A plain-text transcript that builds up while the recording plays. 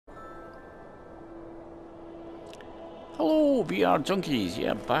Hello VR junkies,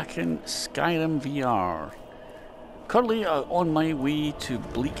 yeah, back in Skyrim VR. Currently on my way to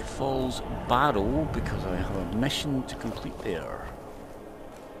Bleakfalls, Barrow, because I have a mission to complete there.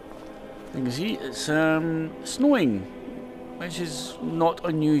 You can see it's snowing, which is not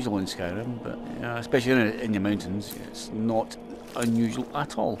unusual in Skyrim, but especially in the mountains, it's not unusual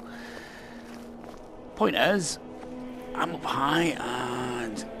at all. Point is, I'm up high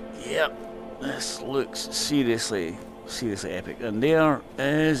and yep, this looks seriously epic. And there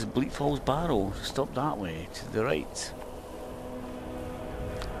is Bleakfalls Barrow, just up that way to the right.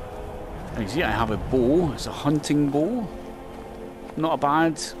 And you see I have a bow, it's a hunting bow. Not a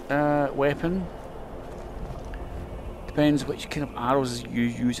bad weapon. Depends which kind of arrows you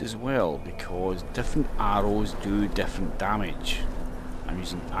use as well, because different arrows do different damage. I'm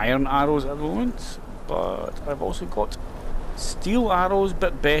using iron arrows at the moment, but I've also got steel arrows, a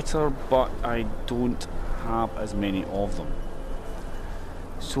bit better, but I don't have as many of them.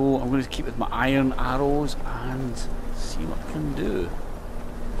 So I'm going to keep with my iron arrows and see what I can do.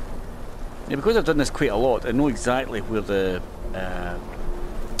 Now, because I've done this quite a lot, I know exactly where the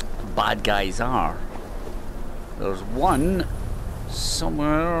bad guys are. There's one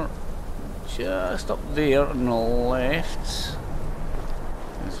somewhere just up there on the left.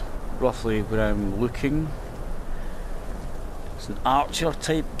 That's roughly where I'm looking. It's an archer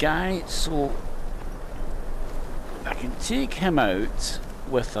type guy, so I can take him out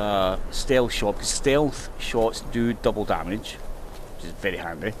with a stealth shot, because stealth shots do double damage, which is very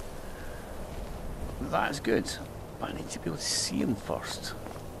handy. That's good, but I need to be able to see him first.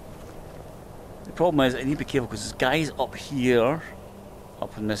 The problem is I need to be careful because this guy's up here,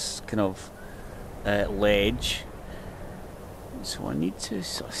 up on this kind of ledge. So I need to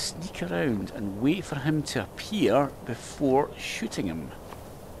sort of sneak around and wait for him to appear before shooting him.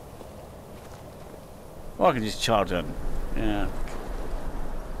 Or I can just charge in. Yeah.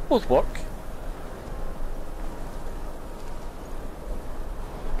 Both work.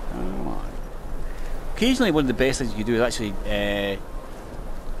 Occasionally one of the best things you can do is actually, there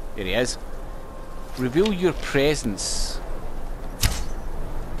he is, reveal your presence.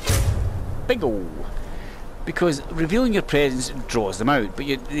 Bingo! Because revealing your presence draws them out, but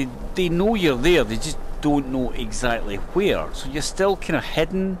they know you're there, they just don't know exactly where. So you're still kind of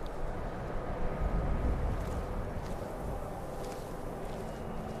hidden.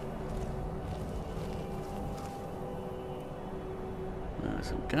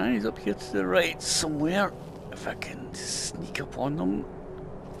 Some guys up here to the right somewhere. If I can sneak up on them.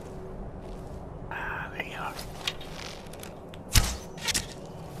 Ah, there you are.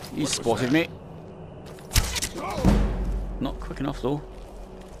 He spotted me. Not quick enough though.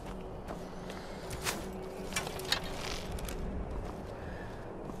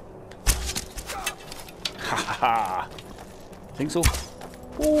 Ha ha ha! Think so?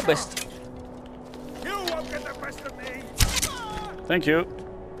 Oh, best. You won't get the best of me. Thank you.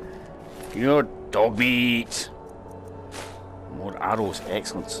 Your dog meat. More arrows,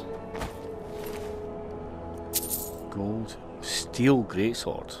 excellent. Gold, steel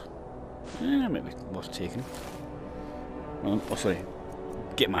greatsword. Yeah, maybe worth taking. Oh, sorry.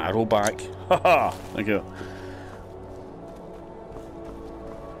 Get my arrow back. Haha! Thank you.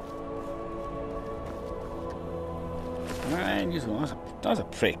 Right, that's a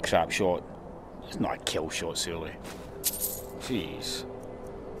pretty crap shot. It's not a kill shot, surely. Jeez.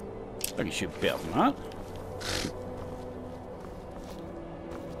 I can shoot better than that.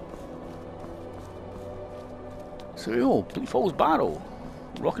 So, Bleakfalls Barrow.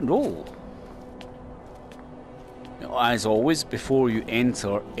 Rock and roll. Now, as always, before you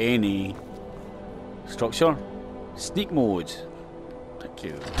enter any structure, sneak mode. Thank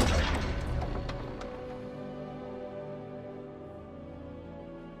you.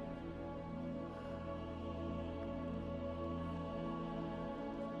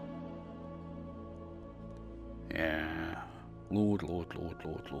 Yeah. Load.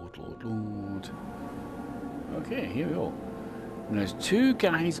 Okay, here we go. And there's two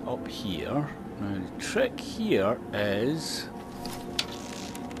guys up here. Now the trick here is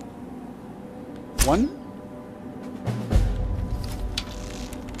one.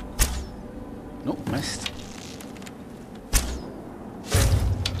 Nope, missed.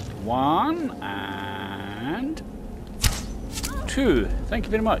 One and two. Thank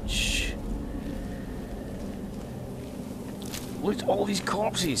you very much. Look at all these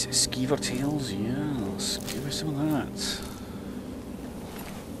corpses. Skeever tails, yeah, let's give me some of that.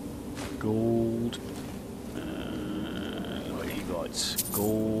 Gold. What do you got?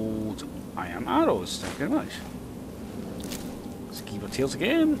 Gold. I am arrows. Thank you very much. Skeever tails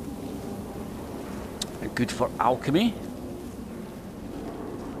again. Good for alchemy.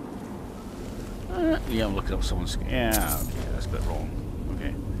 Yeah, I'm looking up someone's... Yeah, okay, that's a bit wrong.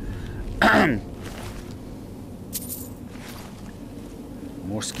 Okay.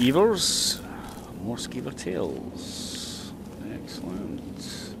 More skeevers. More skeever tails.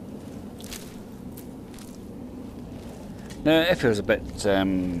 Excellent. Now, if I was a bit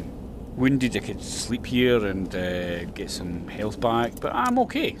wounded, I could sleep here and get some health back, but I'm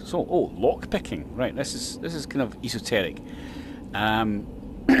okay. So, oh, lock picking. Right, this is kind of esoteric.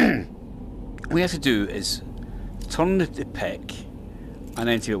 What we have to do is turn the pick and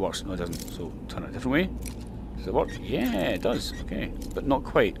then see if it works. No, it doesn't. So turn it a different way. Does it work? Yeah, it does. Okay, but not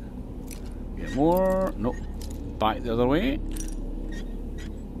quite. Get more. Nope. Back the other way.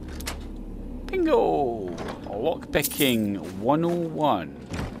 Bingo! Lock picking 101.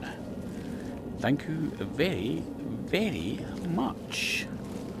 Thank you very, very much.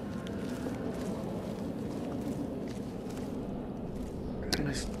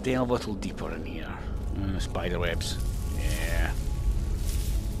 Let's delve a little deeper in here. Spider webs. Yeah.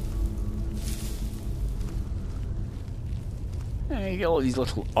 You get all these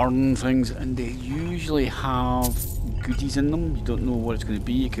little urn things, and they usually have goodies in them. You don't know what it's going to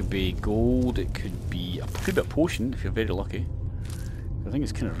be. It could be gold. It could be a potion if you're very lucky. I think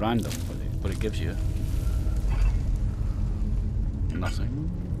it's kind of random what it gives you. Nothing.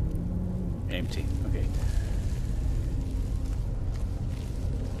 Empty. Okay.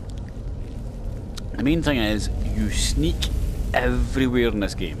 The main thing is you sneak everywhere in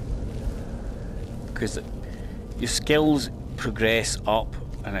this game because your skills progress up,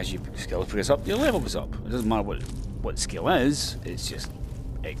 and as your skills progress up, your level goes up. It doesn't matter what skill is, it's just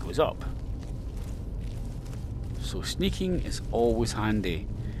it goes up. So sneaking is always handy,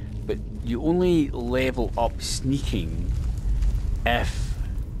 but you only level up sneaking if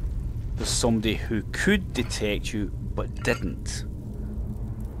there's somebody who could detect you but didn't.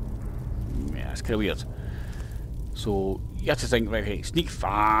 Yeah, it's kind of weird. So you have to think, right, okay, sneak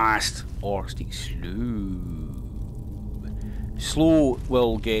fast or sneak slow. Slow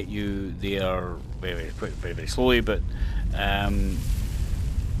will get you there very slowly, but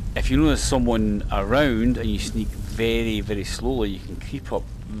if you know there's someone around and you sneak very slowly, you can creep up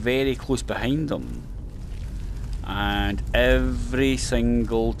very close behind them. And every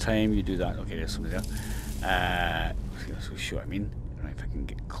single time you do that, okay, there's somebody there. So show what I mean. Right, if I can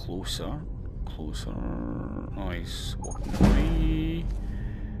get closer. Oh, he's walking away.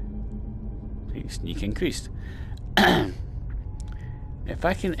 Sneak increased. If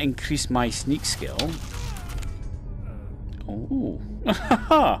I can increase my sneak skill. Oh,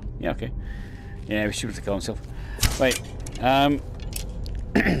 yeah, okay. Yeah, we should have to kill himself. Right.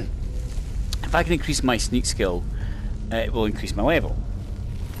 If I can increase my sneak skill, it will increase my level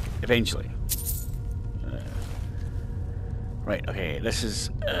eventually. Right, okay, this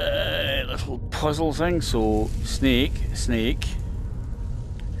is a little puzzle thing. So snake,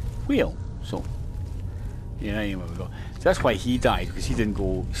 wheel. So yeah, here we go. So that's why he died, because he didn't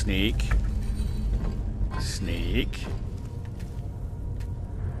go snake,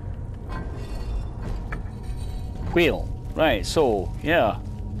 wheel. Right, so yeah,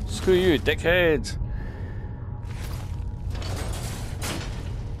 screw you, dickhead.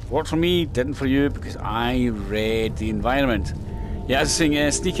 Worked for me, didn't for you, because I read the environment. Yeah, as I was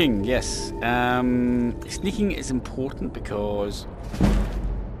saying, sneaking, yes. Sneaking is important because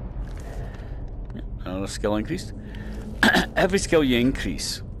another skill increased. Every skill you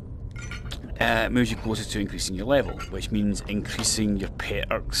increase moves you closer to increasing your level, which means increasing your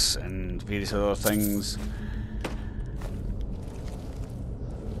perks and various other things.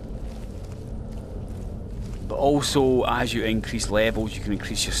 But also, as you increase levels, you can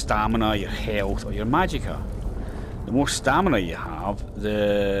increase your stamina, your health, or your magicka. The more stamina you have,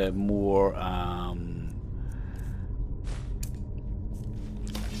 the more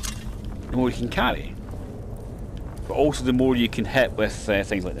you can carry. But also the more you can hit with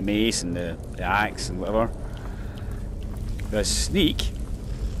things like the mace and the axe and whatever. Whereas sneak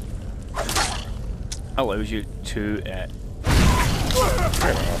allows you to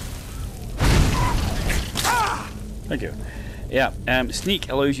thank you. Yeah, sneak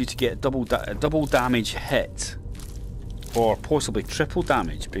allows you to get a double damage hit, or possibly triple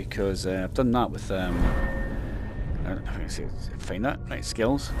damage, because I've done that with I think I say find that right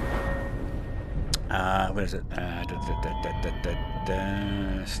skills. Where is it?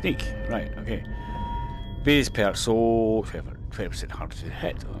 Sneak. Right. Okay. Various perks. So 20% harder to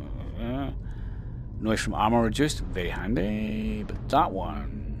hit. Noise from armor reduced. Very handy. But that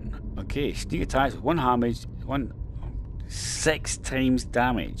one. Okay. Sneak attacks with 6 times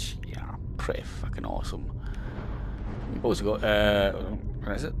damage. Yeah. Pretty fucking awesome. We've also got.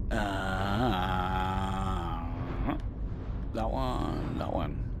 Where is it? that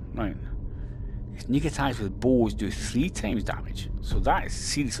one. Right. Sneak attacks with bows do 3 times damage. So that is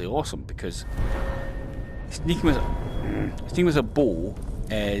seriously awesome because sneaking with a bow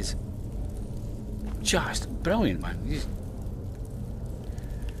is just brilliant, man.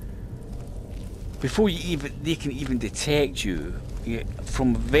 Before they can even detect you,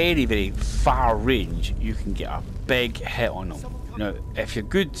 from very, very far range, you can get a big hit on them. Now, if you're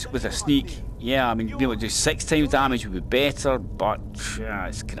good with a sneak, yeah, I mean, being able to do 6 times damage would be better, but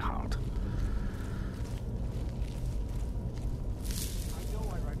it's kind of hard.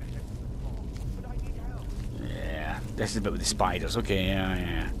 Yeah, this is a bit with the spiders. Okay,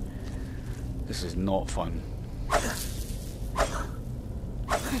 yeah. This is not fun.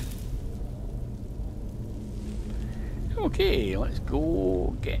 Okay, let's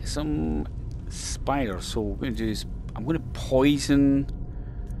go get some spiders. So what we're going to do is I'm going to poison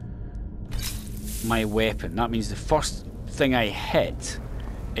my weapon. That means the first thing I hit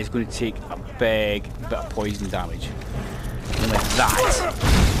is going to take a big bit of poison damage. And like that.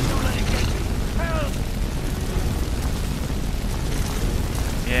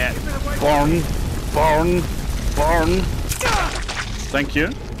 Yeah, burn, burn, burn. Thank you.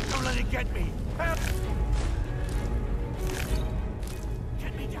 Don't let it get me. Help.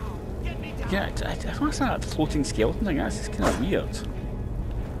 Yeah, I don't understand that floating skeleton thing. That's kind of weird. I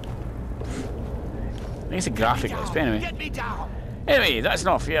think it's a graphic list, but anyway. Anyway, that's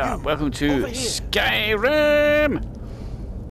enough. Yeah, welcome to Skyrim.